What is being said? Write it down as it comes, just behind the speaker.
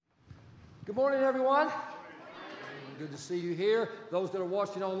Good morning, everyone. Good to see you here. Those that are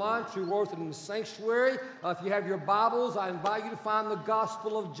watching online, True Worth in the sanctuary. If you have your Bibles, I invite you to find the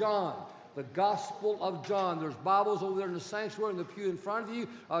Gospel of John. The Gospel of John. There's Bibles over there in the sanctuary in the pew in front of you.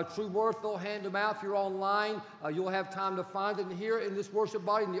 True Worth, they'll hand them out. If you're online, you'll have time to find it. And here in this worship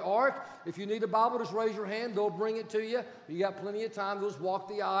body in the ark, if you need a Bible, just raise your hand. They'll bring it to you. You got plenty of time. They'll just walk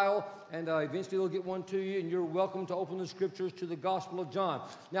the aisle, and eventually they'll get one to you, and you're welcome to open the Scriptures to the Gospel of John.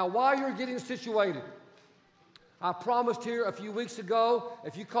 Now, while you're getting situated, I promised here a few weeks ago,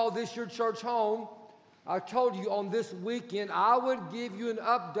 if you call this your church home, I told you on this weekend I would give you an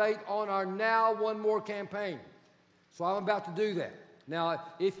update on our Now One More campaign. So I'm about to do that. Now,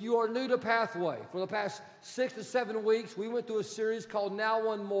 if you are new to Pathway, for the past 6 to 7 weeks, we went through a series called Now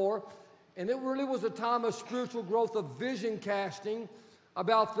One More, and it really was a time of spiritual growth, of vision casting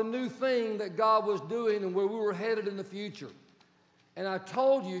about the new thing that God was doing and where we were headed in the future. And I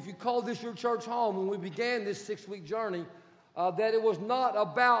told you, if you call this your church home, when we began this 6-week journey, that it was not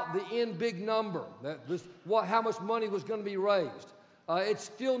about the end big number, how much money was going to be raised. It's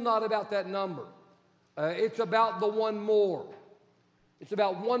still not about that number. It's about the one more. It's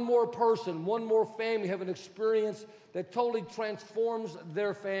about one more person, one more family have an experience that totally transforms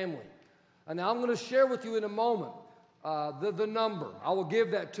their family. And now I'm going to share with you in a moment the number. I will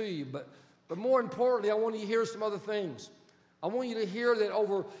give that to you. But more importantly, I want you to hear some other things. I want you to hear that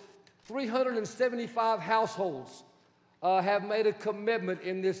over 375 households have made a commitment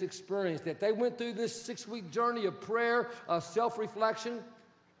in this experience, that they went through this 6-week journey of prayer, self-reflection,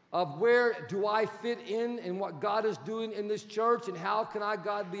 of where do I fit in what God is doing in this church, and how can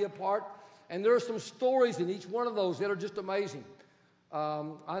God be a part. And there are some stories in each one of those that are just amazing.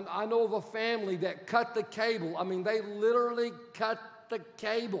 I know of a family that cut the cable. I mean, they literally cut the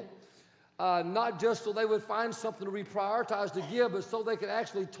cable. Not just so they would find something to reprioritize to give, but so they could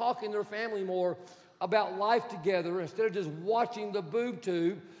actually talk in their family more about life together. Instead of just watching the boob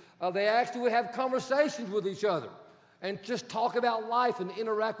tube, they actually would have conversations with each other and just talk about life and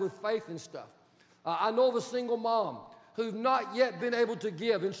interact with faith and stuff. I know of a single mom who's not yet been able to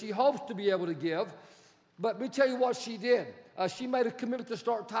give, and she hopes to be able to give. But let me tell you what she did. She made a commitment to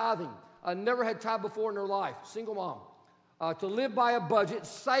start tithing. Never had tithed before in her life. Single mom. To live by a budget,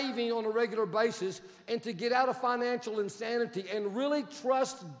 saving on a regular basis, and to get out of financial insanity and really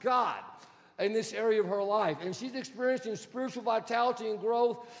trust God in this area of her life. And she's experiencing spiritual vitality and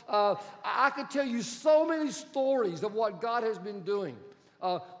growth. I could tell you so many stories of what God has been doing.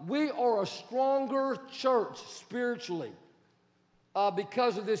 We are a stronger church spiritually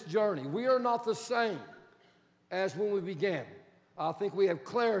because of this journey. We are not the same as when we began. I think we have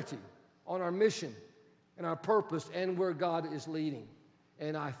clarity on our mission and our purpose and where God is leading.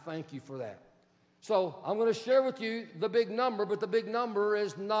 And I thank you for that. So I'm going to share with you the big number, but the big number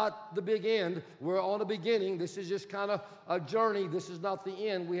is not the big end. We're on a beginning. This is just kind of a journey. This is not the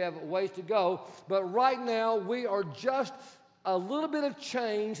end. We have ways to go. But right now, we are just a little bit of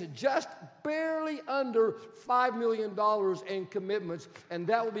change, just barely under $5 million in commitments, and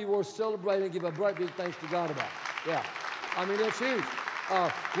that will be worth celebrating and give a great big thanks to God about. Yeah, I mean, that's huge.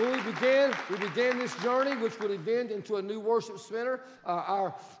 When we began this journey, which would event into a new worship center.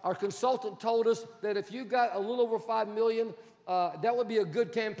 Our consultant told us that if you got a little over $5 million, that would be a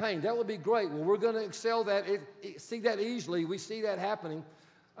good campaign. That would be great. Well, we're going to excel that. See that easily. We see that happening.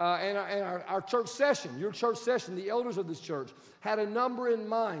 And our church session, your church session, the elders of this church, had a number in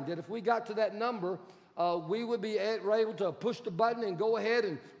mind that if we got to that number, we would be able to push the button and go ahead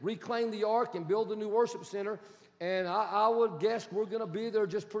and reclaim the ark and build a new worship center. And I would guess we're going to be there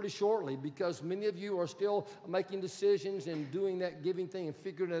just pretty shortly, because many of you are still making decisions and doing that giving thing and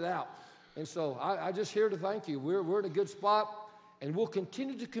figuring it out. And so I just here to thank you. We're in a good spot, and we'll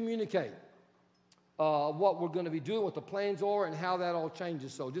continue to communicate what we're going to be doing, what the plans are, and how that all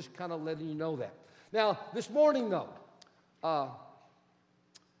changes. So just kind of letting you know that. Now, this morning, though,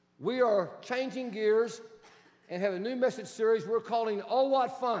 we are changing gears and have a new message series we're calling Oh,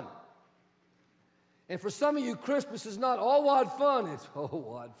 What Fun. And for some of you, Christmas is not all what fun, it's oh,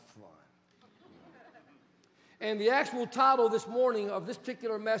 what fun. And the actual title this morning of this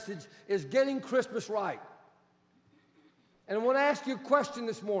particular message is Getting Christmas Right. And I want to ask you a question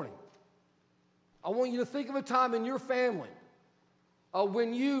this morning. I want you to think of a time in your family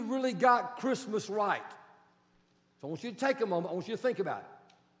when you really got Christmas right. So I want you to take a moment. I want you to think about it.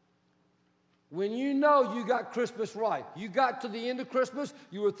 When you know you got Christmas right, you got to the end of Christmas,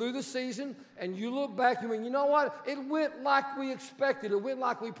 you were through the season, and you look back and you know what? It went like we expected. It went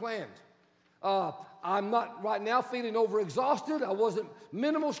like we planned. I'm not right now feeling overexhausted. I wasn't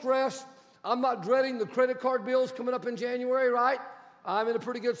minimal stress. I'm not dreading the credit card bills coming up in January, right? I'm in a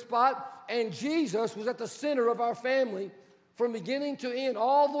pretty good spot. And Jesus was at the center of our family from beginning to end,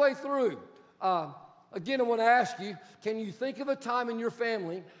 all the way through. Again, I want to ask you, can you think of a time in your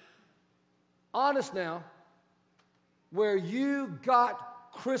family, honest now, where you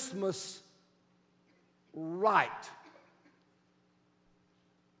got Christmas right?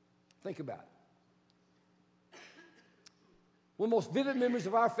 Think about it. One of the most vivid memories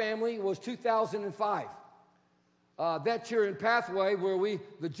of our family was 2005. That year in Pathway, where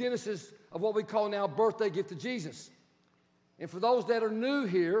the genesis of what we call now birthday gift to Jesus. And for those that are new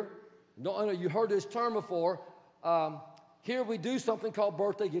here, you heard this term before, here we do something called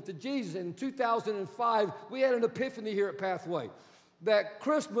birthday gift to Jesus. And in 2005, we had an epiphany here at Pathway that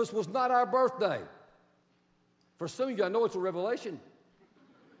Christmas was not our birthday. For some of you, I know it's a revelation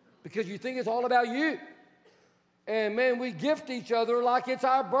because you think it's all about you. And man, we gift each other like it's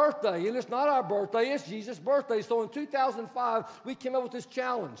our birthday. And it's not our birthday, it's Jesus' birthday. So in 2005, we came up with this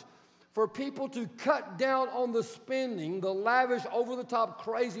challenge for people to cut down on the spending, the lavish, over-the-top,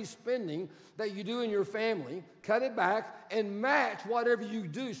 crazy spending that you do in your family. Cut it back and match whatever you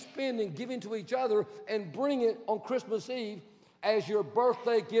do, spending, giving to each other, and bring it on Christmas Eve as your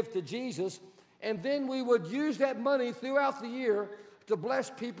birthday gift to Jesus. And then we would use that money throughout the year to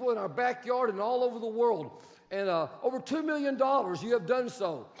bless people in our backyard and all over the world. And over $2 million you have done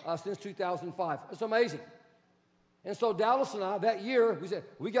so since 2005. It's amazing. And so Dallas and I, that year, we said,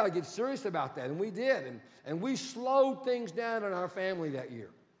 we got to get serious about that. And we did. And we slowed things down in our family that year.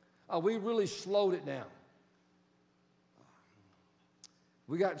 We really slowed it down.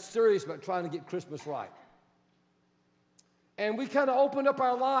 We got serious about trying to get Christmas right. And we kind of opened up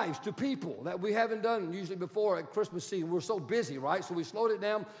our lives to people that we haven't done usually before at Christmas Eve. We're so busy, right? So we slowed it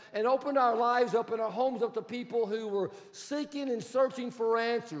down and opened our lives up and our homes up to people who were seeking and searching for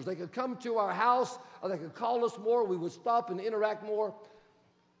answers. They could come to our house or they could call us more. We would stop and interact more.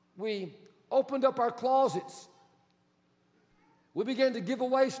 We opened up our closets. We began to give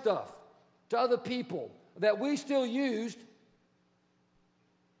away stuff to other people that we still used,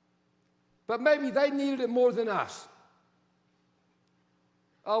 but maybe they needed it more than us.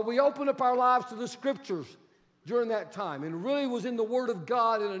 We opened up our lives to the Scriptures during that time and really was in the Word of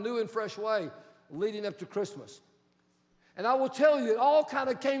God in a new and fresh way leading up to Christmas. And I will tell you, it all kind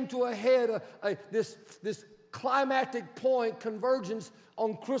of came to a head, this climactic point, convergence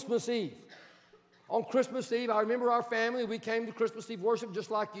on Christmas Eve. On Christmas Eve, I remember our family, we came to Christmas Eve worship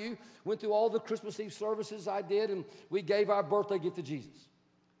just like you, went through all the Christmas Eve services I did, and we gave our birthday gift to Jesus.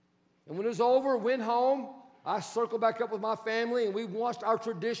 And when it was over, went home, I circled back up with my family, and we watched our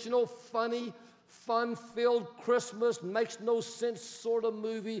traditional, funny, fun-filled Christmas, makes no sense sort of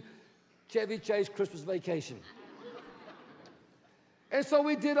movie, Chevy Chase Christmas Vacation. And so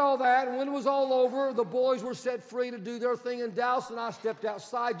we did all that, and when it was all over, the boys were set free to do their thing, and Dallas and I stepped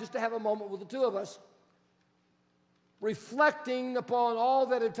outside just to have a moment with the two of us, reflecting upon all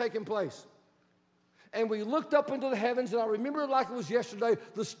that had taken place. And we looked up into the heavens, and I remember it like it was yesterday.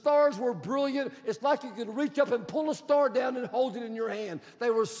 The stars were brilliant. It's like you could reach up and pull a star down and hold it in your hand. They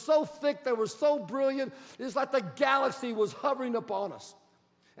were so thick. They were so brilliant. It's like the galaxy was hovering upon us.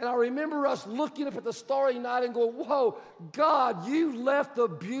 And I remember us looking up at the starry night and going, whoa, God, you left the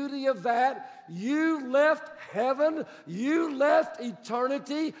beauty of that. You left heaven. You left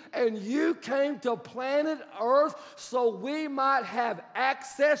eternity. And you came to planet Earth so we might have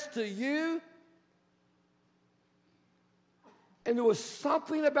access to you. And there was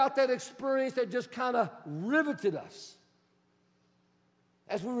something about that experience that just kind of riveted us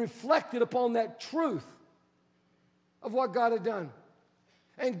as we reflected upon that truth of what God had done.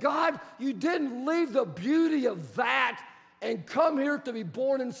 And God, you didn't leave the beauty of that and come here to be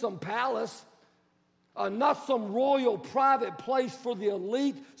born in some palace, not some royal private place for the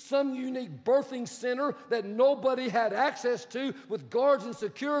elite, some unique birthing center that nobody had access to with guards and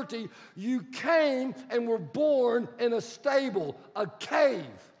security. You came and were born in a stable, a cave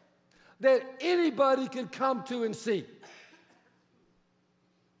that anybody could come to and see.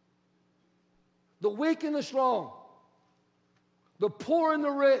 The weak and the strong, the poor and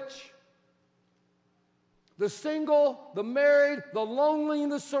the rich, the single, the married, the lonely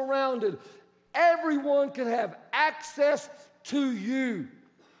and the surrounded. Everyone could have access to you.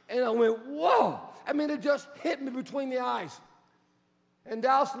 And I went, whoa. I mean, it just hit me between the eyes. And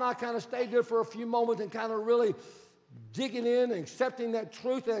Dallas and I kind of stayed there for a few moments and kind of really digging in and accepting that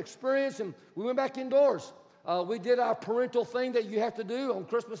truth, that experience. And we went back indoors. We did our parental thing that you have to do on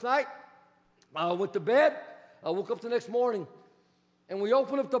Christmas night. I went to bed. I woke up the next morning. And we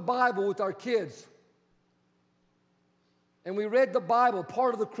opened up the Bible with our kids. And we read the Bible,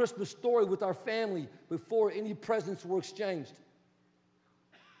 part of the Christmas story with our family before any presents were exchanged.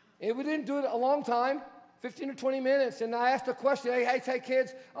 And we didn't do it a long time, 15 or 20 minutes. And I asked a question, hey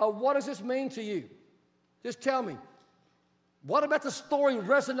kids, what does this mean to you? Just tell me. What about the story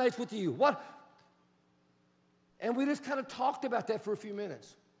resonates with you? What? And we just kind of talked about that for a few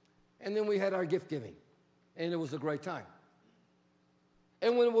minutes. And then we had our gift giving. And it was a great time.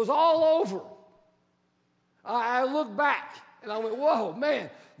 And when it was all over, I looked back and I went, whoa, man,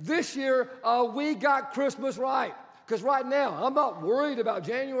 this year we got Christmas right. Because right now, I'm not worried about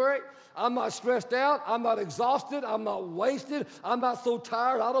January. I'm not stressed out. I'm not exhausted. I'm not wasted. I'm not so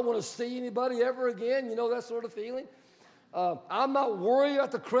tired. I don't want to see anybody ever again. You know, that sort of feeling. I'm not worried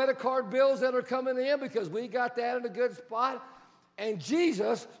about the credit card bills that are coming in because we got that in a good spot. And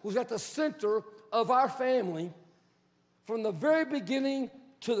Jesus was at the center of our family from the very beginning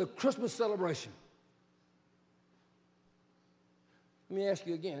to the Christmas celebration. Let me ask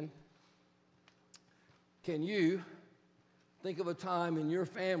you again. Can you think of a time in your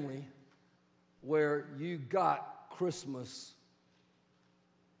family where you got Christmas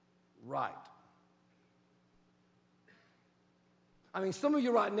right? I mean, some of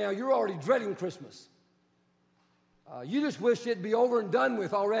you right now, you're already dreading Christmas. You just wish it'd be over and done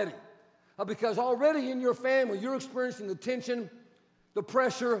with already. Because already in your family, you're experiencing the tension, the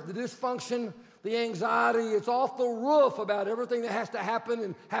pressure, the dysfunction, the anxiety. It's off the roof about everything that has to happen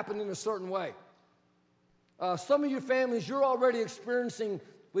and happen in a certain way. Some of your families, you're already experiencing,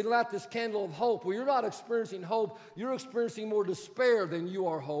 we light this candle of hope. Well, you're not experiencing hope. You're experiencing more despair than you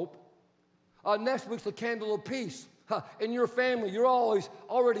are hope. Next week's the candle of peace. In your family, you're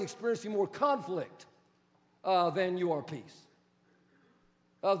already experiencing more conflict than you are peace.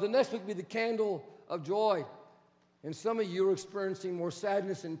 The next week will be the candle of joy. And some of you are experiencing more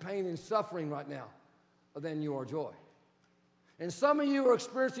sadness and pain and suffering right now than you are joy. And some of you are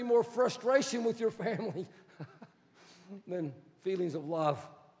experiencing more frustration with your family than feelings of love.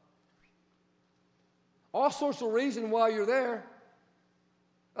 All sorts of reasons why you're there.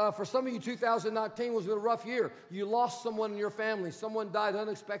 For some of you, 2019 was a rough year. You lost someone in your family. Someone died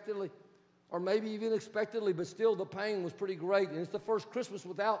unexpectedly, or maybe even expectedly, but still the pain was pretty great. And it's the first Christmas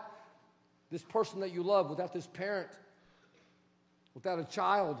without this person that you love, without this parent, without a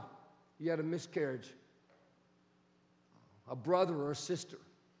child. You had a miscarriage, a brother or a sister,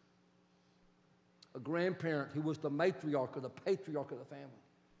 a grandparent who was the matriarch or the patriarch of the family.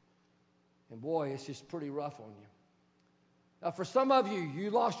 And boy, it's just pretty rough on you. Now, for some of you,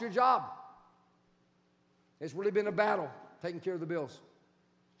 you lost your job. It's really been a battle taking care of the bills.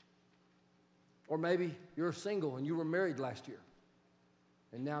 Or maybe you're single and you were married last year,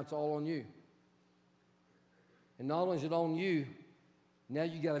 and now it's all on you. And not only is it on you, now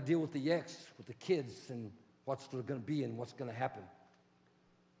you got to deal with the ex, with the kids, and what's going to be and what's going to happen.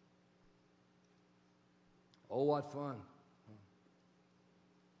 Oh, what fun.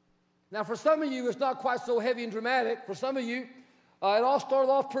 Now, for some of you, it's not quite so heavy and dramatic. For some of you, it all started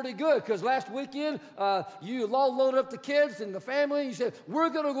off pretty good because last weekend, you all loaded up the kids and the family. You said, we're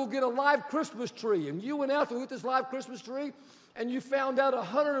going to go get a live Christmas tree. And you went out to get this live Christmas tree, and you found out a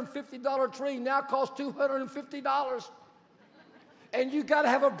 $150 tree now costs $250. And you got to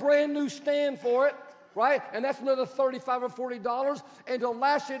have a brand new stand for it, right? And that's another $35 or $40. And to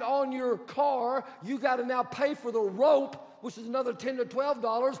lash it on your car, you got to now pay for the rope, which is another $10 to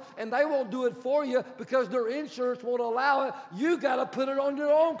 $12, and they won't do it for you because their insurance won't allow it. You got to put it on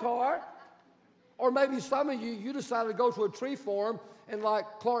your own car. Or maybe some of you decided to go to a tree farm and like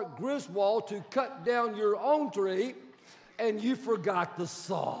Clark Griswold to cut down your own tree, and you forgot the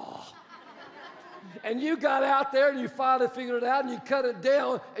saw. And you got out there and you finally figured it out and you cut it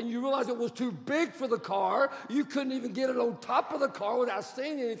down and you realized it was too big for the car. You couldn't even get it on top of the car without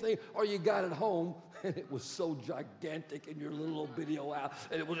seeing anything, or you got it home and it was so gigantic in your little video out,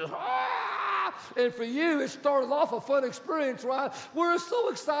 and it was just, ah! And for you, it started off a fun experience, right? We're so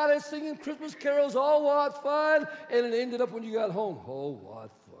excited singing Christmas carols, oh, what fun. And it ended up when you got home, oh,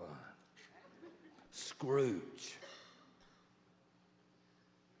 what fun. Scrooge.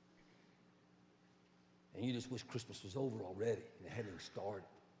 And you just wish Christmas was over already and it hadn't even started.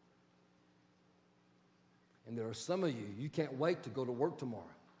 And there are some of you, you can't wait to go to work tomorrow.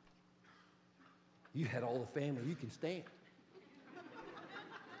 You had all the family you can stand.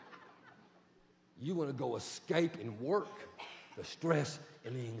 You want to go escape and work the stress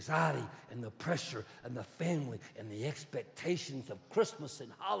and the anxiety and the pressure and the family and the expectations of Christmas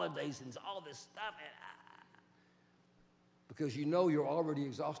and holidays and all this stuff. Because you know you're already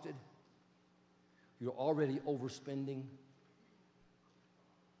exhausted. You're already overspending.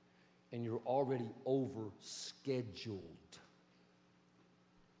 And you're already overscheduled.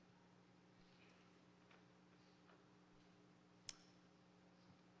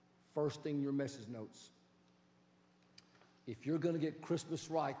 First thing, your message notes. If you're going to get Christmas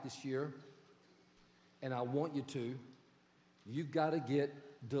right this year, and I want you to, you've got to get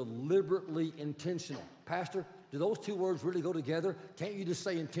deliberately intentional. Pastor, do those two words really go together? Can't you just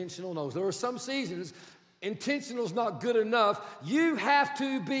say intentional? No, there are some seasons intentional is not good enough. You have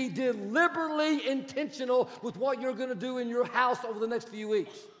to be deliberately intentional with what you're going to do in your house over the next few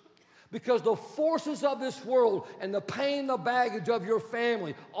weeks. Because the forces of this world and the pain, the baggage of your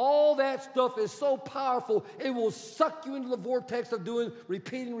family, all that stuff is so powerful, it will suck you into the vortex of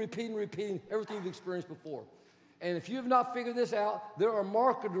repeating everything you've experienced before. And if you have not figured this out, there are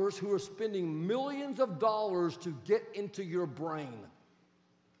marketers who are spending millions of dollars to get into your brain,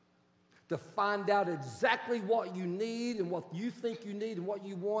 to find out exactly what you need and what you think you need and what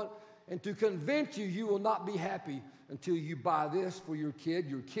you want, and to convince you you will not be happy until you buy this for your kid.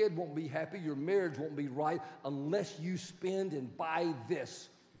 Your kid won't be happy. Your marriage won't be right unless you spend and buy this.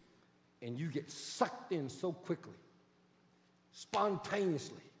 And you get sucked in so quickly,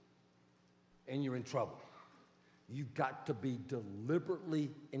 spontaneously, and you're in trouble. You've got to be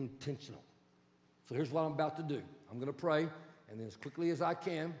deliberately intentional. So here's what I'm about to do. I'm going to pray, and then as quickly as I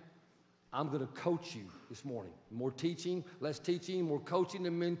can, I'm going to coach you this morning. More teaching, less teaching, more coaching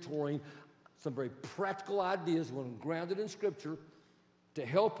and mentoring. Some very practical ideas, one grounded in Scripture, to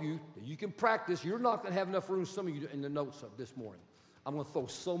help you, that you can practice. You're not going to have enough room, some of you, in the notes of this morning. I'm going to throw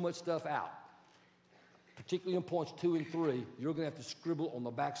so much stuff out, particularly in points 2 and 3. You're going to have to scribble on the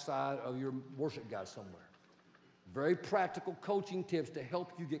backside of your worship guide somewhere. Very practical coaching tips to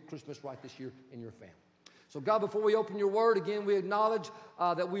help you get Christmas right this year in your family. So God, before we open your word, again, we acknowledge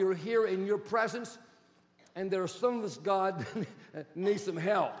that we are here in your presence. And there are some of us, God, need some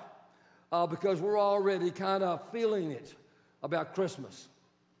help because we're already kind of feeling it about Christmas.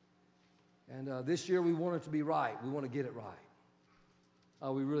 And this year we want it to be right. We want to get it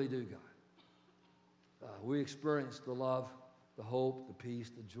right. We really do, God. We experienced the love, the hope, the peace,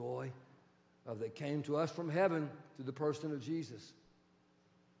 the joy that came to us from heaven through the person of Jesus.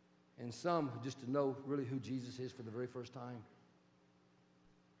 And some just to know really who Jesus is for the very first time.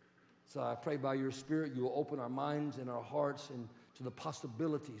 So I pray by your Spirit you will open our minds and our hearts and to the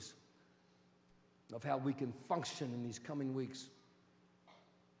possibilities of how we can function in these coming weeks.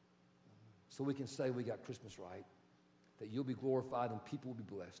 So we can say we got Christmas right, that you'll be glorified and people will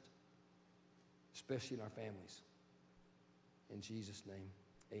be blessed, especially in our families. In Jesus' name,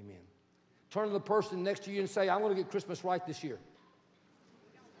 amen. Turn to the person next to you and say, I'm going to get Christmas right this year.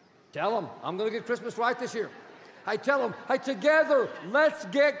 Tell them, I'm going to get Christmas right this year. Hey, tell them, hey, together, let's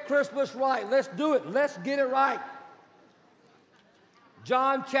get Christmas right. Let's do it. Let's get it right.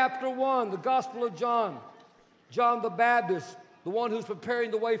 John chapter 1, the Gospel of John. John the Baptist, the one who's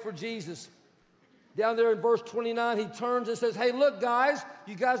preparing the way for Jesus. Down there in verse 29, he turns and says, hey, look, guys,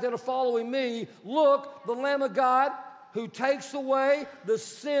 you guys that are following me, look, the Lamb of God who takes away the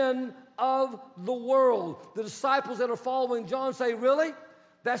sin of the world. The disciples that are following John say, really?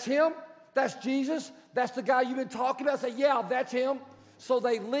 That's him? That's Jesus? That's the guy you've been talking about? Say, yeah, that's him. So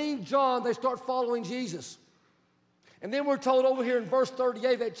they leave John, they start following Jesus. And then we're told over here in verse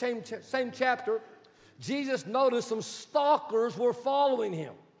 38, that same chapter, Jesus noticed some stalkers were following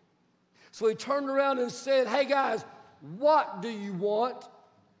him. So he turned around and said, hey guys, what do you want?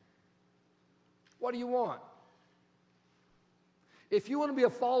 What do you want? If you want to be a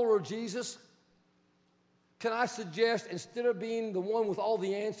follower of Jesus, can I suggest instead of being the one with all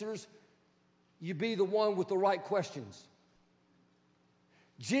the answers, you be the one with the right questions?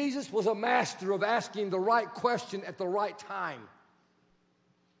 Jesus was a master of asking the right question at the right time,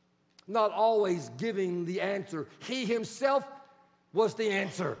 not always giving the answer. He himself was the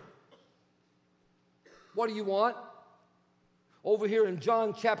answer. What do you want? Over here in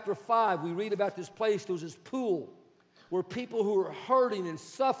John chapter 5, we read about this place. There was this pool where people who were hurting and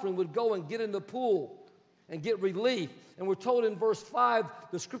suffering would go and get in the pool and get relief. And we're told in verse 5,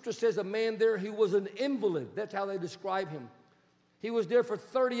 the scripture says a man there who was an invalid. That's how they describe him. He was there for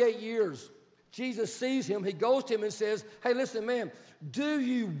 38 years. Jesus sees him. He goes to him and says, hey, listen, man, do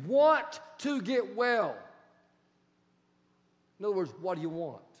you want to get well? In other words, what do you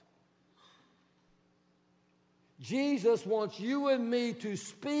want? Jesus wants you and me to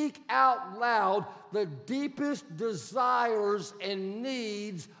speak out loud the deepest desires and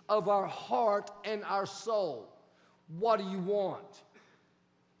needs of our heart and our soul. What do you want?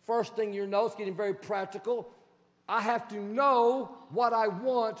 First thing you know, it's getting very practical. I have to know what I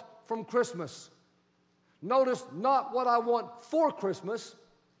want from Christmas. Notice not what I want for Christmas.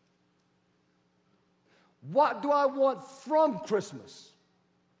 What do I want from Christmas?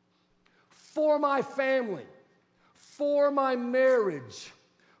 For my family. For my marriage,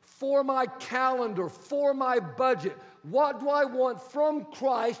 for my calendar, for my budget. What do I want from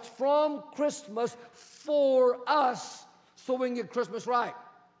Christ, from Christmas, for us, so we can get Christmas right?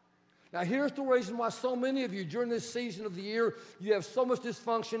 Now, here's the reason why so many of you during this season of the year, you have so much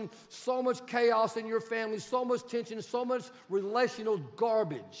dysfunction, so much chaos in your family, so much tension, so much relational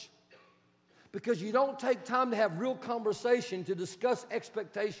garbage. Because you don't take time to have real conversation to discuss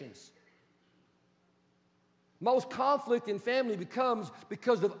expectations. Most conflict in family becomes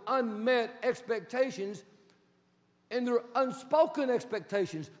because of unmet expectations, and they're unspoken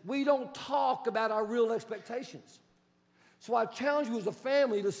expectations. We don't talk about our real expectations. So I challenge you as a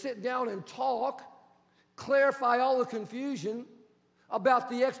family to sit down and talk, clarify all the confusion about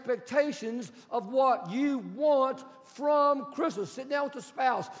the expectations of what you want from Christmas. Sit down with the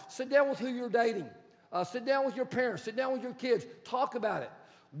spouse. Sit down with who you're dating. Sit down with your parents. Sit down with your kids. Talk about it.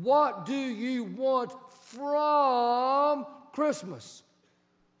 What do you want from Christmas?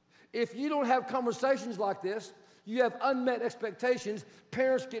 If you don't have conversations like this, you have unmet expectations.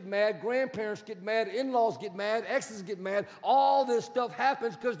 Parents get mad, grandparents get mad, in-laws get mad, exes get mad. All this stuff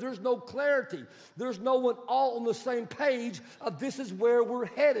happens because there's no clarity. There's no one all on the same page of this is where we're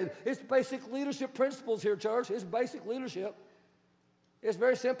headed. It's basic leadership principles here, church. It's basic leadership. It's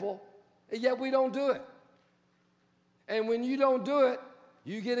very simple, and yet we don't do it. And when you don't do it,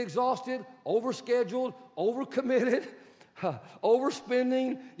 you get exhausted, overscheduled, overcommitted,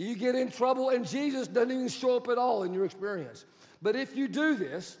 overspending, you get in trouble, and Jesus doesn't even show up at all in your experience. But if you do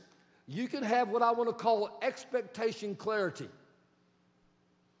this, you can have what I want to call expectation clarity.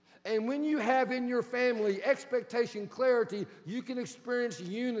 And when you have in your family expectation clarity, you can experience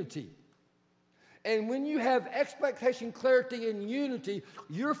unity. And when you have expectation clarity and unity,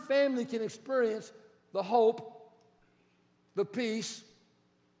 your family can experience the hope, the peace,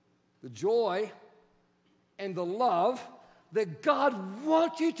 the joy, and the love that God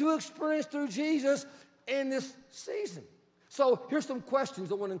wants you to experience through Jesus in this season. So here's some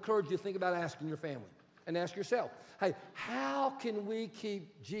questions I want to encourage you to think about asking your family and ask yourself. Hey, how can we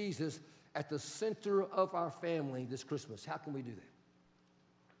keep Jesus at the center of our family this Christmas? How can we do that?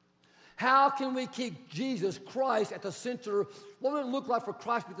 How can we keep Jesus Christ at the center? What would it look like for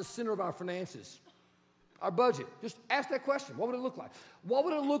Christ to be at the center of our finances? Our budget. Just ask that question. What would it look like? What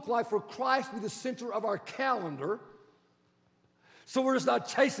would it look like for Christ to be the center of our calendar so we're just not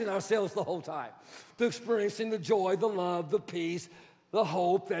chasing ourselves the whole time to experiencing the joy, the love, the peace, the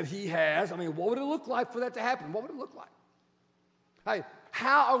hope that He has? I mean, what would it look like for that to happen? What would it look like? Hey,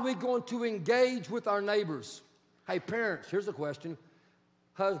 how are we going to engage with our neighbors? Hey, parents, here's a question.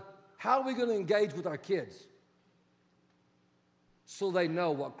 How are we going to engage with our kids so they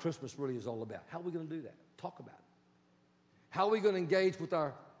know what Christmas really is all about? How are we going to do that? Talk about it. How are we going to engage with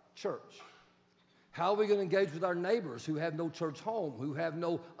our church? How are we going to engage with our neighbors who have no church home, who have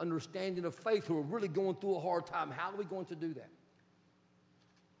no understanding of faith, who are really going through a hard time? How are we going to do that?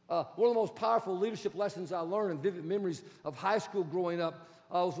 One of the most powerful leadership lessons I learned and vivid memories of high school growing up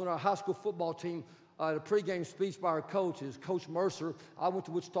was when our high school football team at a pregame speech by our coach is Coach Mercer. I went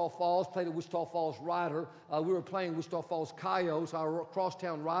to Wichita Falls, played at Wichita Falls Rider. We were playing Wichita Falls Coyotes, our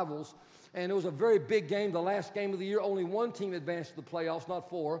crosstown rivals. And it was a very big game, the last game of the year. Only one team advanced to the playoffs, not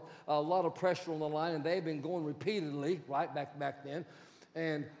four. A lot of pressure on the line, and they've been going repeatedly, right, back then.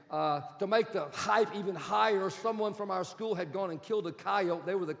 And to make the hype even higher, someone from our school had gone and killed a coyote.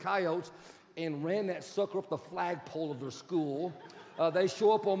 They were the Coyotes, and ran that sucker up the flagpole of their school. They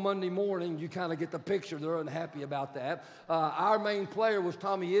show up on Monday morning. You kind of get the picture. They're unhappy about that. Our main player was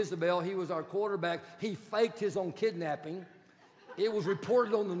Tommy Isabel. He was our quarterback. He faked his own kidnapping. It was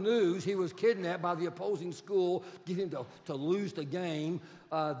reported on the news. He was kidnapped by the opposing school, getting to lose the game.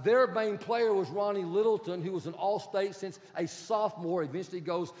 Their main player was Ronnie Littleton, who was an All-State since a sophomore. Eventually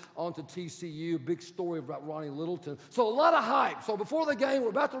goes on to TCU. Big story about Ronnie Littleton. So a lot of hype. So before the game, we're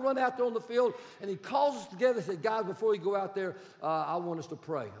about to run out there on the field, and he calls us together and said, guys, before we go out there, I want us to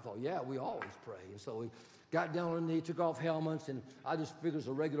pray. I thought, yeah, we always pray. And so we got down on a knee, took off helmets, and I just figured it was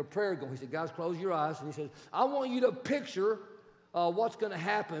a regular prayer going. He said, guys, close your eyes. And he said, I want you to picture what's going to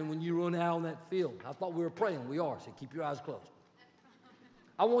happen when you run out on that field. I thought we were praying. We are. So keep your eyes closed.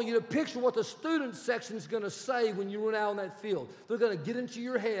 I want you to picture what the student section is going to say when you run out on that field. They're going to get into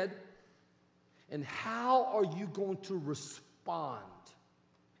your head, and how are you going to respond?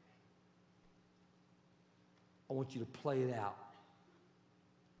 I want you to play it out.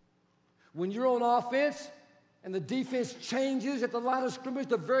 When you're on offense, and the defense changes at the line of scrimmage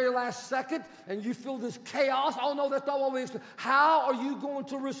the very last second, and you feel this chaos. Oh, no, that's not what we expect. How are you going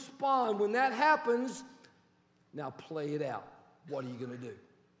to respond when that happens? Now play it out. What are you going to do?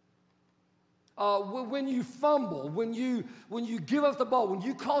 When you fumble, when you give up the ball, when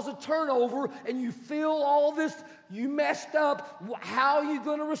you cause a turnover and you feel all this, you messed up, how are you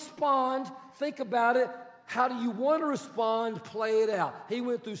going to respond? Think about it. How do you want to respond? Play it out. He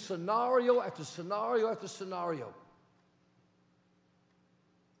went through scenario after scenario after scenario.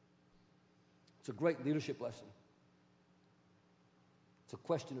 It's a great leadership lesson. It's a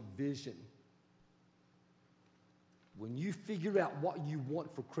question of vision. When you figure out what you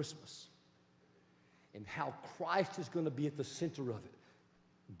want for Christmas and how Christ is going to be at the center of it,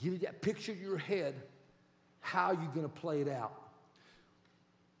 get that picture in your head, how are you going to play it out?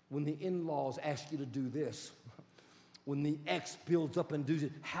 When the in-laws ask you to do this, when the ex builds up and does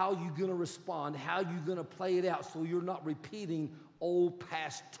it, how are you going to respond? How are you going to play it out so you're not repeating old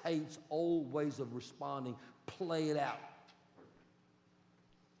past tapes, old ways of responding? Play it out.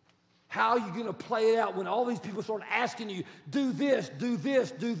 How are you going to play it out when all these people start asking you, do this, do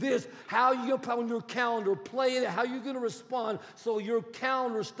this, do this? How are you going to put on your calendar, play it out? How are you going to respond so your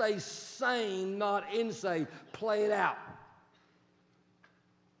calendar stays sane, not insane? Play it out.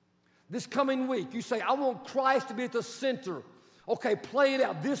 This coming week, you say, I want Christ to be at the center. Okay, play it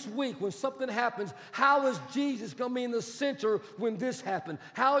out. This week, when something happens, how is Jesus going to be in the center when this happened?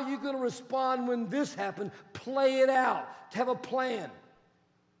 How are you going to respond when this happened? Play it out. Have a plan.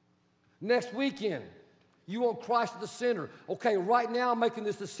 Next weekend, you want Christ at the center. Okay, right now I'm making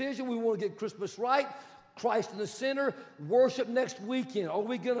this decision. We want to get Christmas right. Christ in the center. Worship next weekend. Are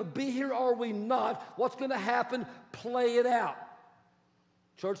we going to be here or are we not? What's going to happen? Play it out.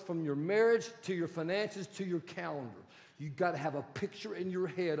 Church, from your marriage to your finances to your calendar, you've got to have a picture in your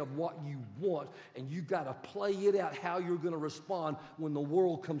head of what you want, and you've got to play it out how you're going to respond when the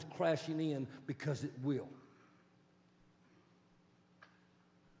world comes crashing in, because it will.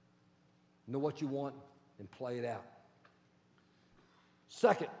 Know what you want and play it out.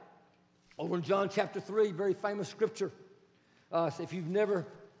 Second, over in John chapter 3, very famous scripture. So if you've never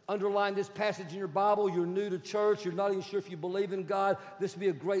underlined this passage in your Bible, you're new to church, you're not even sure if you believe in God, this would be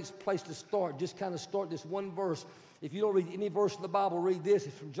a great place to start. Just kind of start this one verse. If you don't read any verse in the Bible, read this.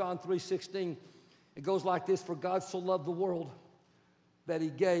 It's from John 3:16. It goes like this: For God so loved the world that he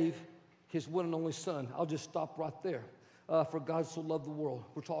gave his one and only Son. I'll just stop right there. For God so loved the world.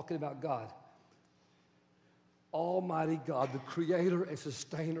 We're talking about God. Almighty God, the creator and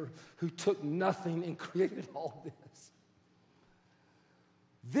sustainer, who took nothing and created all this.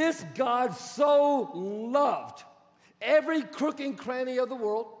 This God so loved every crook and cranny of the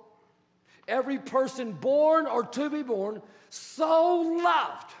world, every person born or to be born, so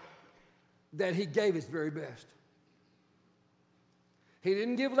loved that he gave his very best. He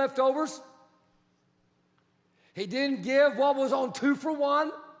didn't give leftovers. He didn't give what was on 2 for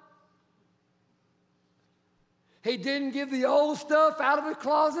 $1. He didn't give the old stuff out of the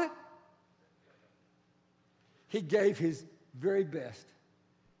closet. He gave his very best,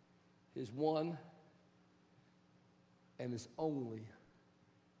 his one and his only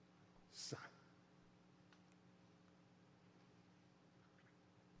Son.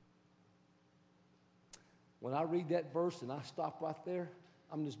 When I read that verse and I stop right there,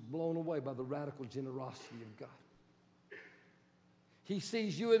 I'm just blown away by the radical generosity of God. He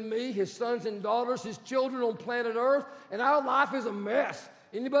sees you and me, his sons and daughters, his children on planet Earth, and our life is a mess.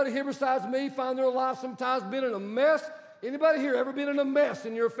 Anybody here besides me find their life sometimes been in a mess? Anybody here ever been in a mess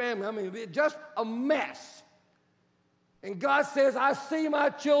in your family? I mean, just a mess. And God says, I see my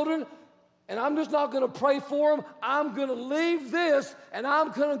children, and I'm just not going to pray for them. I'm going to leave this, and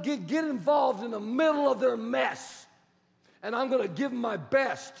I'm going to get involved in the middle of their mess. And I'm going to give them my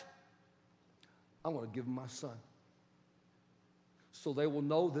best. I'm going to give them my Son. So they will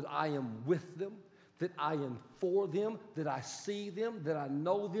know that I am with them, that I am for them, that I see them, that I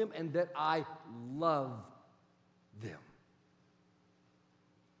know them, and that I love them.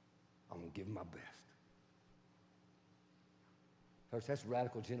 I'm going to give them my best. Church, that's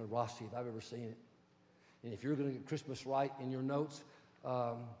radical generosity if I've ever seen it. And if you're going to get Christmas right in your notes,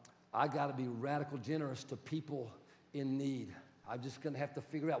 I got to be radical generous to people in need. I'm just going to have to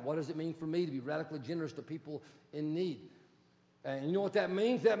figure out, what does it mean for me to be radically generous to people in need? And you know what that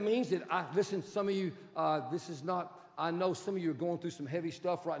means? That means that, listen, some of you, this is not, I know some of you are going through some heavy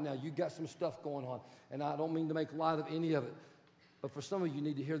stuff right now. You got some stuff going on, and I don't mean to make light of any of it. But for some of you, you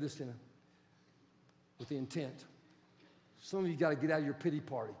need to hear this with the intent. Some of you got to get out of your pity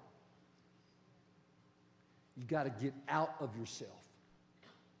party. You got to get out of yourself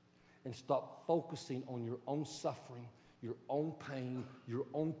and stop focusing on your own suffering, your own pain, your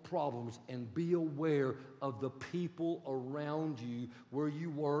own problems, and be aware of the people around you, where you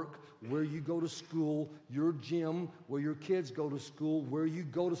work, where you go to school, your gym, where your kids go to school, where you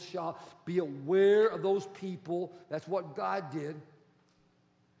go to shop. Be aware of those people. That's what God did.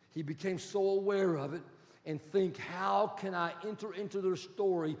 He became so aware of it. And think, how can I enter into their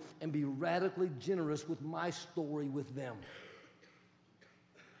story and be radically generous with my story with them?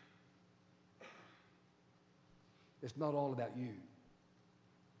 It's not all about you.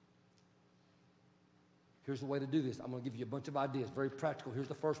 Here's the way to do this. I'm going to give you a bunch of ideas, very practical. Here's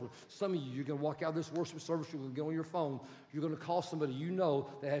the first one. Some of you, you're going to walk out of this worship service, you're going to go on your phone, you're going to call somebody you know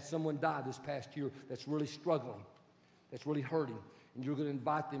that had someone die this past year that's really struggling, that's really hurting. And you're going to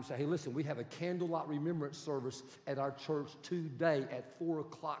invite them and say, hey, listen, we have a candlelight remembrance service at our church today at 4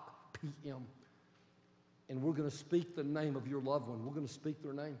 o'clock p.m. And we're going to speak the name of your loved one. We're going to speak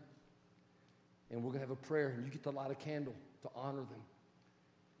their name. And we're going to have a prayer, and you get to light a candle to honor them.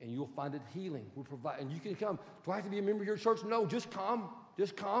 And you'll find it healing. We'll provide, and you can come. Do I have to be a member of your church? No, just come.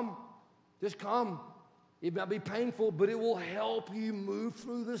 Just come. Just come. It might be painful, but it will help you move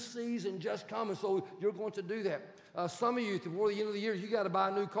through the season. Just come. And so you're going to do that. Some of you, before the end of the year, you got to buy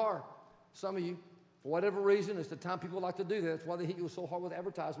a new car. Some of you, for whatever reason, it's the time people like to do that. That's why they hit you so hard with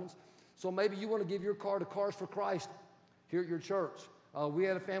advertisements. So maybe you want to give your car to Cars for Christ here at your church. We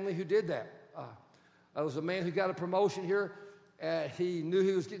had a family who did that. There was a man who got a promotion here. He knew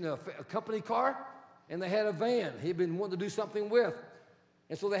he was getting a company car, and they had a van he'd been wanting to do something with.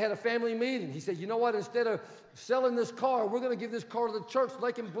 And so they had a family meeting. He said, you know what, instead of selling this car, we're going to give this car to the church so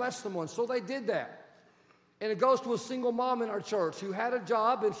they can bless someone. So they did that. And it goes to a single mom in our church who had a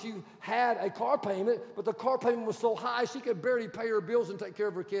job, and she had a car payment, but the car payment was so high she could barely pay her bills and take care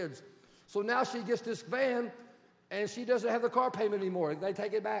of her kids. So now she gets this van, and she doesn't have the car payment anymore. They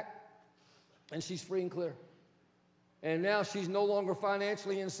take it back. And she's free and clear. And now she's no longer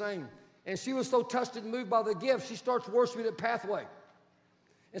financially insane. And she was so touched and moved by the gift, she starts worshiping at Pathway.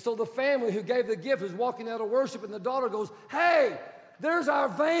 And so the family who gave the gift is walking out of worship, and the daughter goes, hey, there's our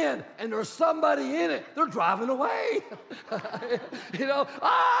van, and there's somebody in it. They're driving away. And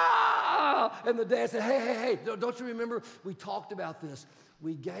the dad said, hey, don't you remember? We talked about this.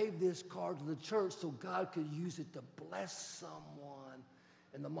 We gave this car to the church so God could use it to bless someone.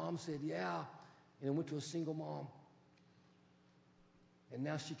 And the mom said, yeah. And it went to a single mom. And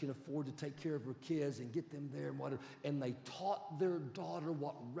now she can afford to take care of her kids and get them there and whatever. And they taught their daughter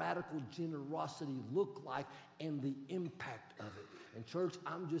what radical generosity looked like and the impact of it. And church,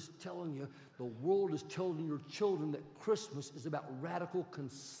 I'm just telling you, the world is telling your children that Christmas is about radical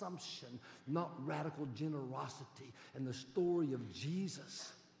consumption, not radical generosity. And the story of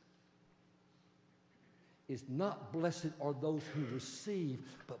Jesus is not blessed are those who receive,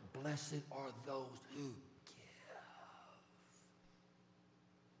 but blessed are those who give.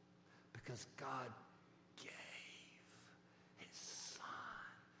 Because God gave his son,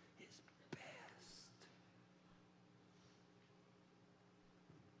 his best.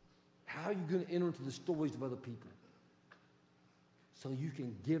 How are you going to enter into the stories of other people? So you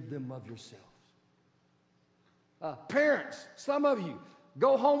can give them of yourselves. Parents, some of you,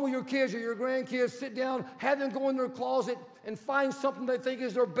 go home with your kids or your grandkids, sit down, have them go in their closet and find something they think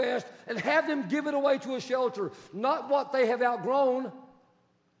is their best and have them give it away to a shelter. Not what they have outgrown.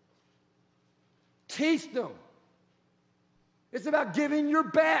 Teach them. It's about giving your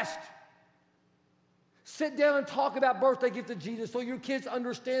best. Sit down and talk about birthday gift of Jesus so your kids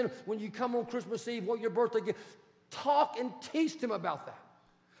understand when you come on Christmas Eve what your birthday gift. Talk and teach them about that.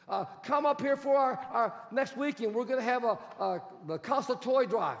 Come up here for our next weekend. We're going to have the Casa Toy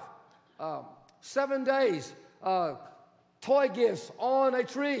Drive. 7 days, toy gifts on a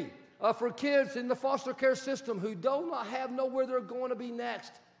tree for kids in the foster care system who do not have nowhere they're going to be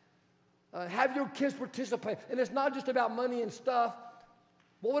next. Have your kids participate. And it's not just about money and stuff.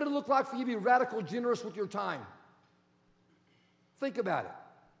 What would it look like for you to be radical generous with your time? Think about it.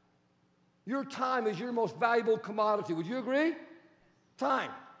 Your time is your most valuable commodity. Would you agree?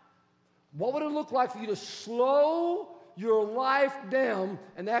 Time. What would it look like for you to slow your life down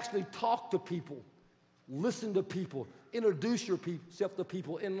and actually talk to people, listen to people, introduce yourself to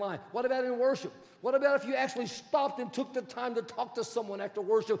people in line? What about in worship? What about if you actually stopped and took the time to talk to someone after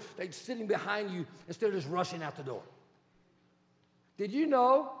worship that's sitting behind you instead of just rushing out the door? Did you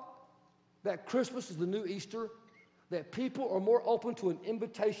know that Christmas is the new Easter? That people are more open to an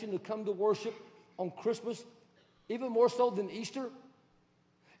invitation to come to worship on Christmas, even more so than Easter?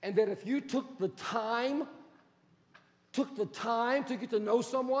 And that if you took the time to get to know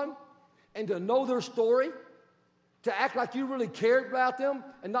someone and to know their story, to act like you really cared about them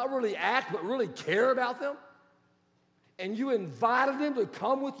and not really act, but really care about them, and you invited them to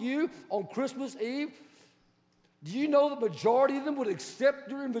come with you on Christmas Eve, do you know the majority of them would accept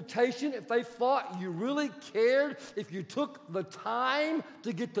your invitation if they thought you really cared, if you took the time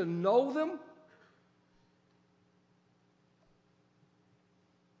to get to know them?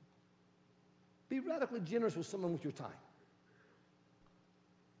 Be radically generous with someone with your time.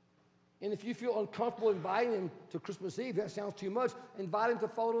 And if you feel uncomfortable inviting them to Christmas Eve, that sounds too much, invite them to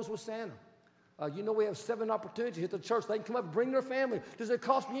photos with Santa. You know we have 7 opportunities at the church. They can come up and bring their family. Does it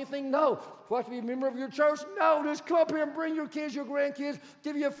cost me anything? No. Do I have to be a member of your church? No. Just come up here and bring your kids, your grandkids,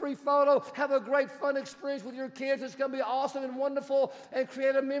 give you a free photo, have a great fun experience with your kids. It's going to be awesome and wonderful, and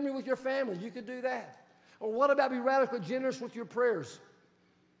create a memory with your family. You could do that. Or what about be radically generous with your prayers?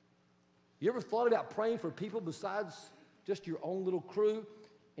 You ever thought about praying for people besides just your own little crew?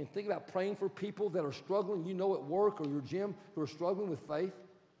 And think about praying for people that are struggling, you know, at work or your gym, who are struggling with faith,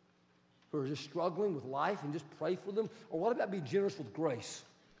 who are just struggling with life, and just pray for them? Or what about being generous with grace?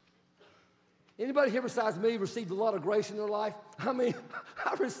 Anybody here besides me received a lot of grace in their life? I mean,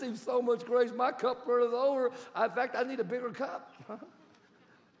 I received so much grace, my cup runneth over. In fact, I need a bigger cup.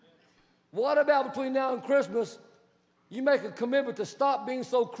 What about between now and Christmas, you make a commitment to stop being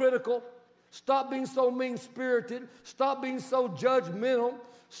so critical, stop being so mean-spirited, stop being so judgmental,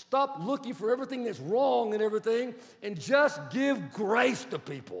 stop looking for everything that's wrong and everything, and just give grace to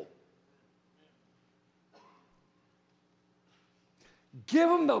people. Give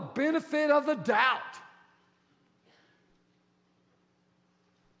them the benefit of the doubt.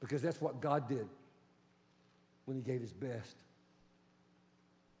 Because that's what God did when he gave his best,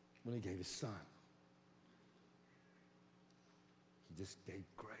 when he gave his son. He just gave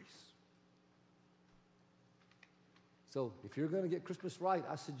grace. So if you're going to get Christmas right,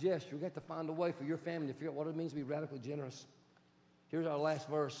 I suggest you're going to have to find a way for your family to figure out what it means to be radically generous. Here's our last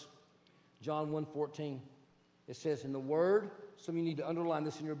verse, John 1:14. It says, in the Word, some of you need to underline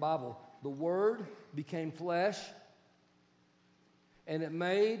this in your Bible, the Word became flesh, and it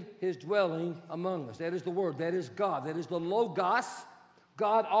made his dwelling among us. That is the Word. That is God. That is the Logos.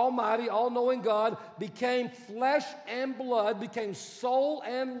 God Almighty, all-knowing God, became flesh and blood, became soul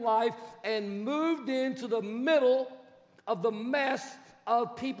and life, and moved into the middle of the mess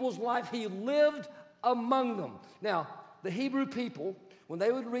of people's life. He lived among them. Now, the Hebrew people, when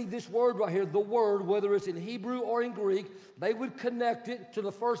they would read this word right here, the Word, whether it's in Hebrew or in Greek, they would connect it to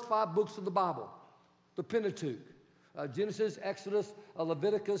the first 5 books of the Bible, the Pentateuch. Genesis, Exodus,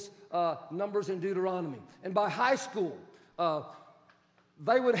 Leviticus, Numbers, and Deuteronomy. And by high school,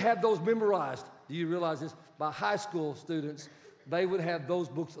 they would have those memorized. Do you realize this? By high school students, they would have those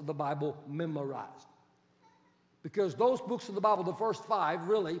books of the Bible memorized. Because those books of the Bible, the first 5,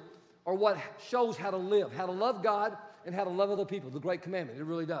 really, are what shows how to live, how to love God and how to love other people, the great commandment. It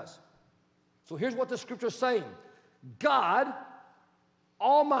really does. So here's what the scripture is saying. God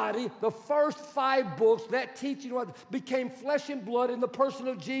Almighty, the first 5 books, that teaching became flesh and blood in the person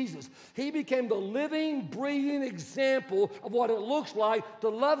of Jesus. He became the living, breathing example of what it looks like to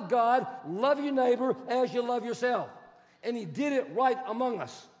love God, love your neighbor as you love yourself. And he did it right among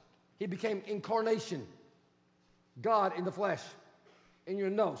us. He became incarnation, God in the flesh. In your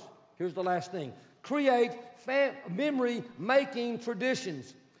notes, here's the last thing. Create memory-making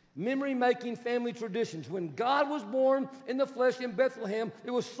traditions. Memory-making family traditions. When God was born in the flesh in Bethlehem,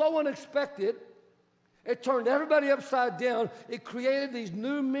 it was so unexpected, it turned everybody upside down. It created these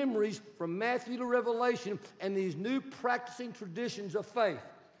new memories from Matthew to Revelation and these new practicing traditions of faith.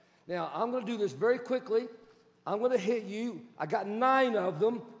 Now, I'm going to do this very quickly. I'm going to hit you. I got 9 of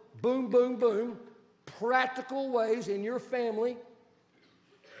them. Boom, boom, boom. Practical ways in your family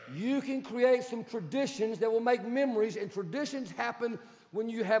you can create some traditions that will make memories, and traditions happen when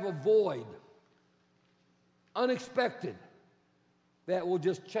you have a void, unexpected, that will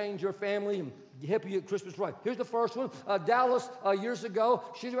just change your family and help you get Christmas right. Here's the first one. Dallas, years ago,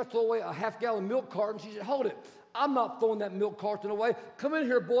 she was about to throw away a half-gallon milk carton. She said, hold it. I'm not throwing that milk carton away. Come in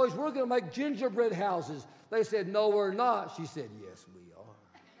here, boys. We're going to make gingerbread houses. They said, no, we're not. She said, yes, we are.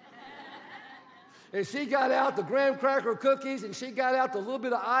 And she got out the graham cracker cookies, and she got out the little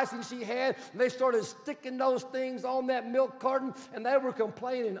bit of icing she had, and they started sticking those things on that milk carton, and they were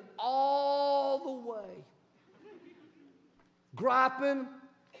complaining all the way, griping.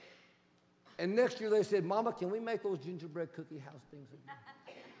 And next year they said, Mama, can we make those gingerbread cookie house things again?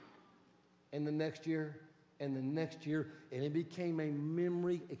 And the next year, and the next year, and it became a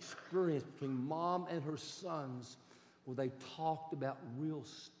memory experience between Mom and her sons where they talked about real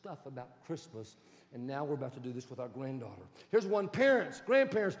stuff about Christmas. And now we're about to do this with our granddaughter. Here's one. Parents,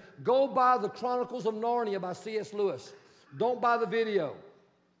 grandparents, go buy the Chronicles of Narnia by C.S. Lewis. Don't buy the video.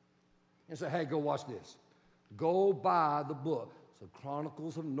 And say, hey, go watch this. Go buy the book, The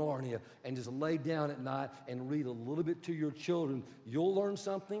Chronicles of Narnia, and just lay down at night and read a little bit to your children. You'll learn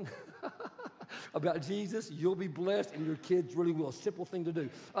something about Jesus. You'll be blessed, and your kids really will. Simple thing to do.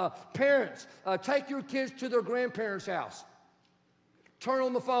 Parents, take your kids to their grandparents' house. Turn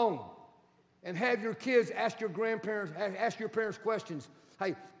on the phone and have your kids ask your parents questions.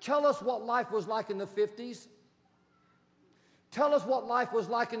 Hey, tell us what life was like in the 50s. Tell us what life was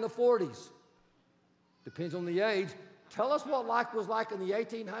like in the 40s. Depends on the age. Tell us what life was like in the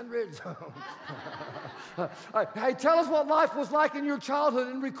 1800s. Hey, tell us what life was like in your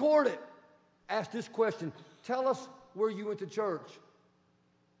childhood and record it. Ask this question. Tell us where you went to church.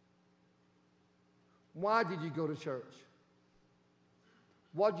 Why did you go to church?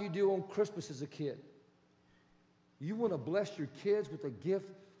 What did you do on Christmas as a kid? You want to bless your kids with a gift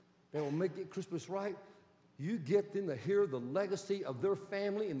that will make it Christmas right? You get them to hear the legacy of their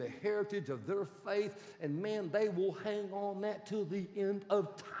family and the heritage of their faith, and man, they will hang on that till the end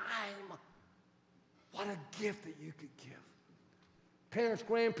of time. What a gift that you could give. Parents,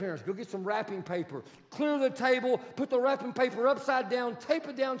 grandparents, go get some wrapping paper. Clear the table, put the wrapping paper upside down, tape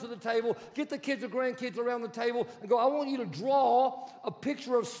it down to the table, get the kids or grandkids around the table, and go, I want you to draw a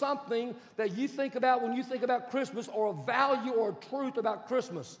picture of something that you think about when you think about Christmas, or a value or a truth about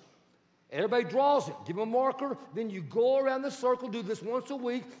Christmas. Everybody draws it. Give them a marker. Then you go around the circle, do this once a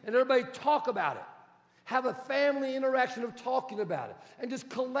week, and everybody talk about it. Have a family interaction of talking about it. And just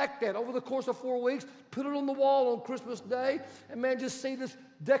collect that over the course of 4 weeks. Put it on the wall on Christmas Day. And man, just see this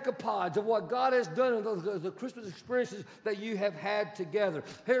decoupage of what God has done in the Christmas experiences that you have had together.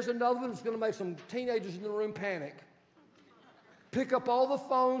 Here's another one that's going to make some teenagers in the room panic. Pick up all the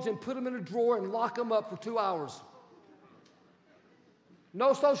phones and put them in a drawer and lock them up for 2 hours.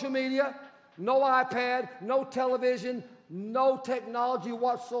 No social media, no iPad, no television, no technology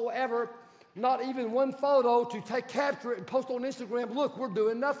whatsoever, not even one photo to capture it and post on Instagram. Look, we're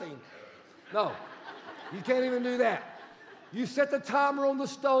doing nothing. No, you can't even do that. You set the timer on the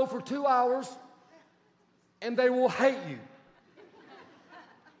stove for 2 hours, and they will hate you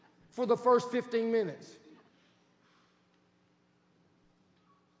for the first 15 minutes.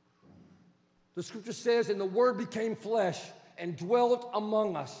 The scripture says, and the Word became flesh and dwelt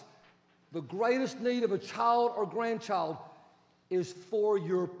among us. The greatest need of a child or grandchild is for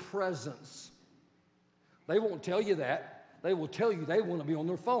your presence. They won't tell you that. They will tell you they want to be on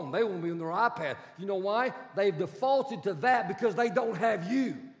their phone. They want to be on their iPad. You know why? They've defaulted to that because they don't have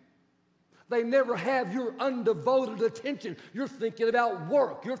you. They never have your undevoted attention. You're thinking about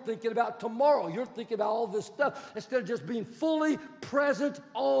work. You're thinking about tomorrow. You're thinking about all this stuff instead of just being fully present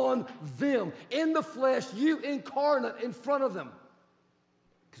on them. In the flesh, you incarnate in front of them.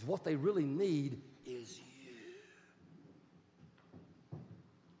 Because what they really need is you.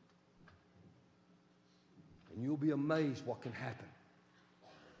 And you'll be amazed what can happen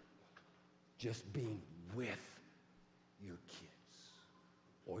just being with your kids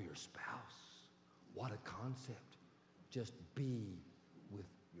or your spouse. What a concept. Just be with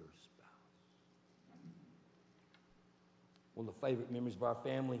your spouse. One of the favorite memories of our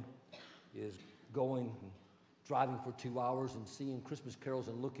family is going and driving for 2 hours and seeing Christmas carols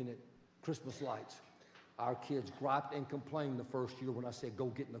and looking at Christmas lights. Our kids griped and complained the first year when I said, go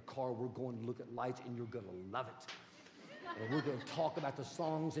get in the car, we're going to look at lights and you're going to love it. And we're going to talk about the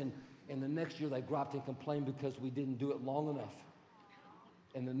songs, and the next year they griped and complained because we didn't do it long enough.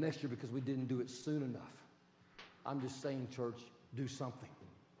 And the next year because we didn't do it soon enough. I'm just saying, church, do something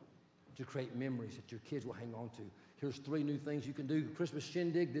to create memories that your kids will hang on to. Here's 3 new things you can do. Christmas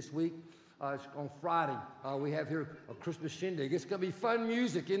shindig this week. It's on Friday. We have here a Christmas shindig. It's going to be fun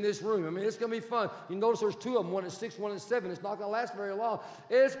music in this room. I mean, it's going to be fun. You notice there's 2 of them, one at 6, one at 7. It's not going to last very long.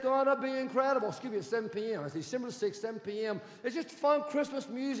 It's going to be incredible. Excuse me, at 7 p.m. It's December 6th, 7 p.m. It's just fun Christmas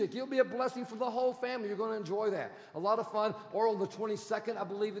music. It'll be a blessing for the whole family. You're going to enjoy that. A lot of fun. Or on the 22nd, I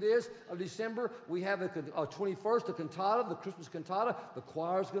believe it is, of December, we have a 21st, the cantata, the Christmas cantata. The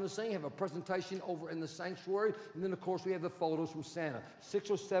choir's going to sing, have a presentation over in the sanctuary. And then, of course, we have the photos from Santa. 6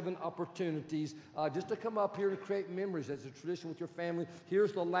 or 7 opportunities just to come up here and create memories as a tradition with your family.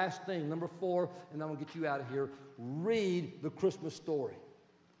 Here's the last thing, number 4, and I'm going to get you out of here. Read the Christmas story.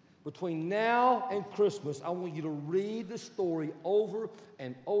 Between now and Christmas, I want you to read the story over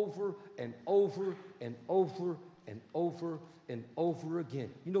and over and over and over and over and over again.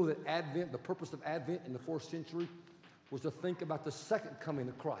 You know that Advent, the purpose of Advent in the 4th century was to think about the second coming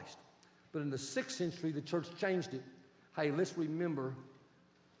of Christ. But in the 6th century, the church changed it. Hey, let's remember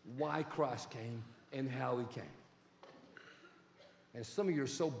why Christ came and how he came. And some of you are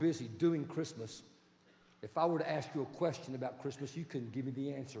so busy doing Christmas, if I were to ask you a question about Christmas, you couldn't give me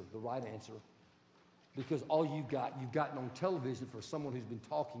the answer, the right answer. Because all you've gotten on television for someone who's been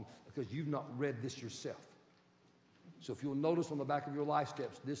talking because you've not read this yourself. So if you'll notice on the back of your life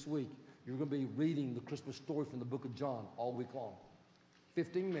steps this week, you're going to be reading the Christmas story from the book of John all week long.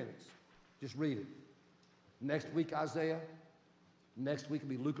 15 minutes. Just read it. Next week, Isaiah. Next week will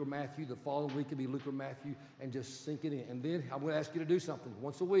be Luke or Matthew. The following week will be Luke or Matthew. And just sink it in. And then I'm going to ask you to do something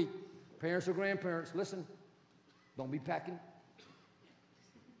once a week. Parents or grandparents, listen. Don't be packing.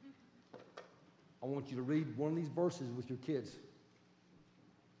 I want you to read one of these verses with your kids.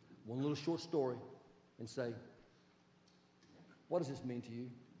 One little short story. And say, what does this mean to you?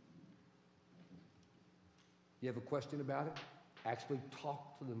 You have a question about it? Actually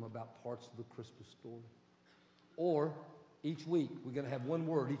talk to them about parts of the Christmas story. Or each week, we're going to have one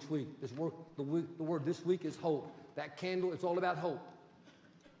word each week. The word this week is hope. That candle, it's all about hope.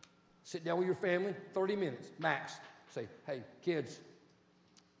 Sit down with your family, 30 minutes, max. Say, hey, kids,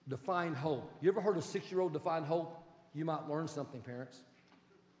 define hope. You ever heard a 6-year-old define hope? You might learn something, parents.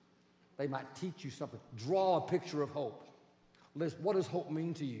 They might teach you something. Draw a picture of hope. What does hope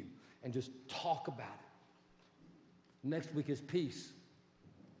mean to you? And just talk about it. Next week is peace.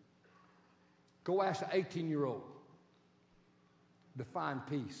 Go ask an 18-year-old. Define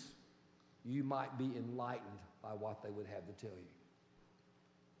peace. You might be enlightened by what they would have to tell you.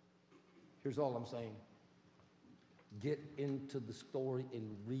 Here's all I'm saying. Get into the story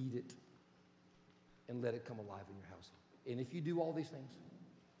and read it and let it come alive in your house. And if you do all these things,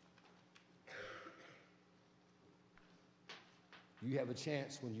 you have a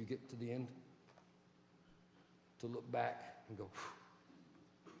chance when you get to the end to look back and go,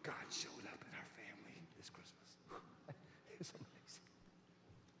 God showed up in our family this Christmas. It's amazing.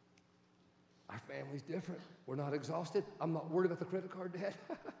 Our family's different. We're not exhausted. I'm not worried about the credit card debt.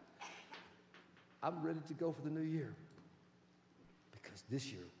 I'm ready to go for the new year. Because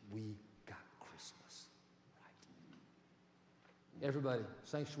this year we got Christmas right. Everybody,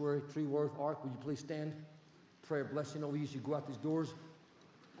 Sanctuary, Tree Worth, Ark, will you please stand? Pray a blessing over you as you go out these doors.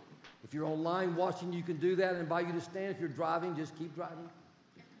 If you're online watching, you can do that. I invite you to stand. If you're driving, just keep driving.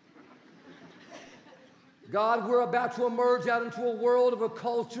 God, we're about to emerge out into a world of a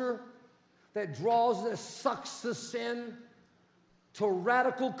culture that sucks us in to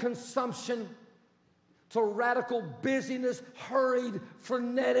radical consumption, to radical busyness, hurried,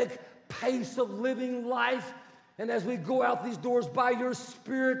 frenetic pace of living life. And as we go out these doors by your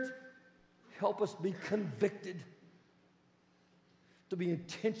Spirit, help us be convicted, to be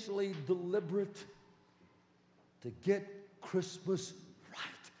intentionally deliberate, to get Christmas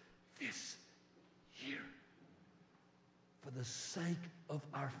right this year for the sake of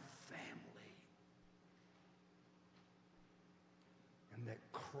our family, and that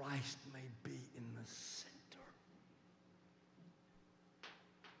Christ may be in the center,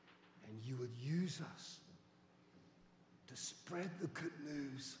 and you would use us to spread the good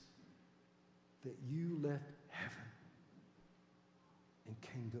news that you left heaven and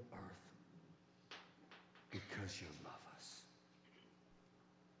came to earth because you love us.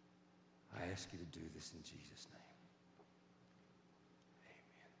 I ask you to do this in Jesus' name.